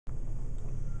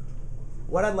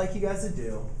what I'd like you guys to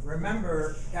do,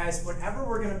 remember, guys, whenever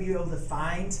we're going to be able to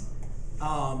find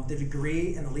the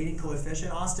degree and the leading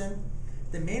coefficient, Austin,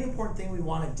 the main important thing we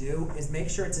want to do is make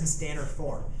sure it's in standard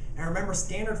form. And remember,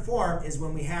 standard form is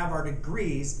when we have our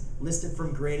degrees listed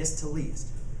from greatest to least.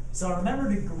 So remember,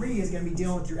 degree is going to be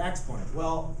dealing with your exponent.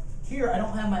 Well, here I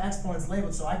don't have my exponents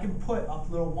labeled, so I can put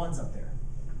up little ones up there.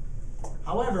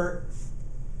 However,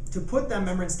 to put them,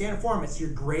 remember, in standard form, it's your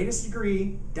greatest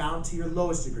degree down to your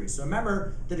lowest degree. So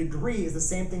remember, the degree is the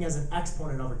same thing as an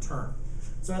exponent of a term.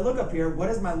 So I look up here, what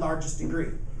is my largest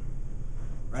degree?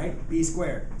 Right? B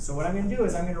squared. So what I'm going to do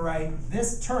is I'm going to write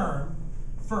this term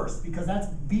first, because that's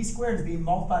b squared is being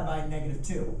multiplied by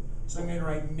 -2. So I'm going to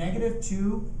write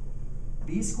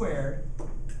 -2b squared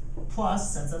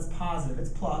plus, since that's positive, it's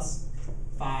plus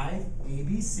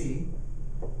 5abc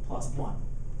plus 1.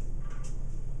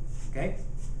 Okay?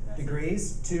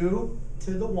 Degrees, 2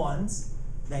 to the ones,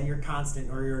 then your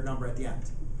constant or your number at the end.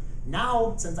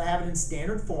 Now, since I have it in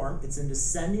standard form, it's in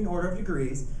descending order of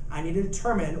degrees, I need to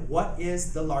determine what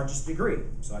is the largest degree.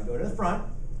 So I go to the front,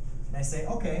 and I say,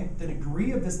 okay, the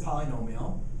degree of this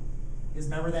polynomial is,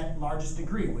 remember, that largest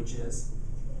degree, which is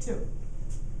 2.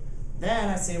 Then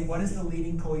I say, what is the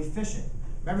leading coefficient?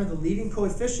 Remember, the leading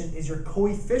coefficient is your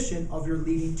coefficient of your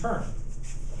leading term.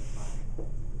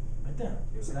 Right there.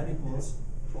 So that equals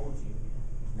 -2.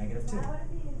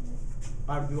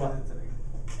 Why would it be what? I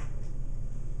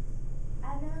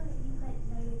know that you put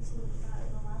 -2,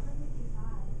 but why would it be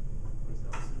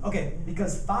 5? Okay,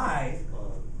 because 5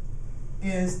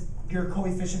 is your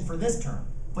coefficient for this term.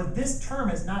 But this term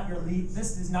is not your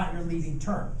this is not your leading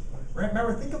term. Right?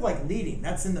 Remember, think of like leading.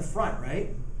 That's in the front,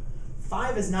 right?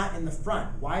 5 is not in the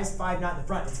front. Why is 5 not in the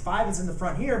front? It's 5 is in the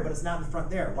front here, but it's not in the front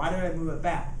there. Why did I move it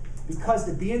back? Because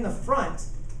to be in the front,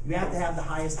 you have to have the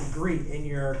highest degree in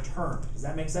your term. Does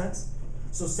that make sense?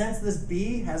 So since this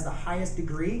b has the highest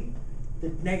degree, the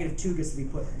 -2 gets to be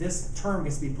put, this term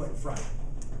gets to be put in front.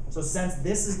 So since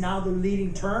this is now the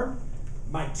leading term,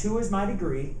 my 2 is my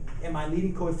degree, and my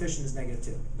leading coefficient is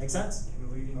 -2. Make sense? Can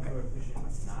the leading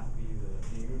coefficient not be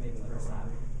the, you make the first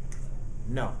number?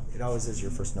 No, it always is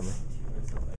your first number.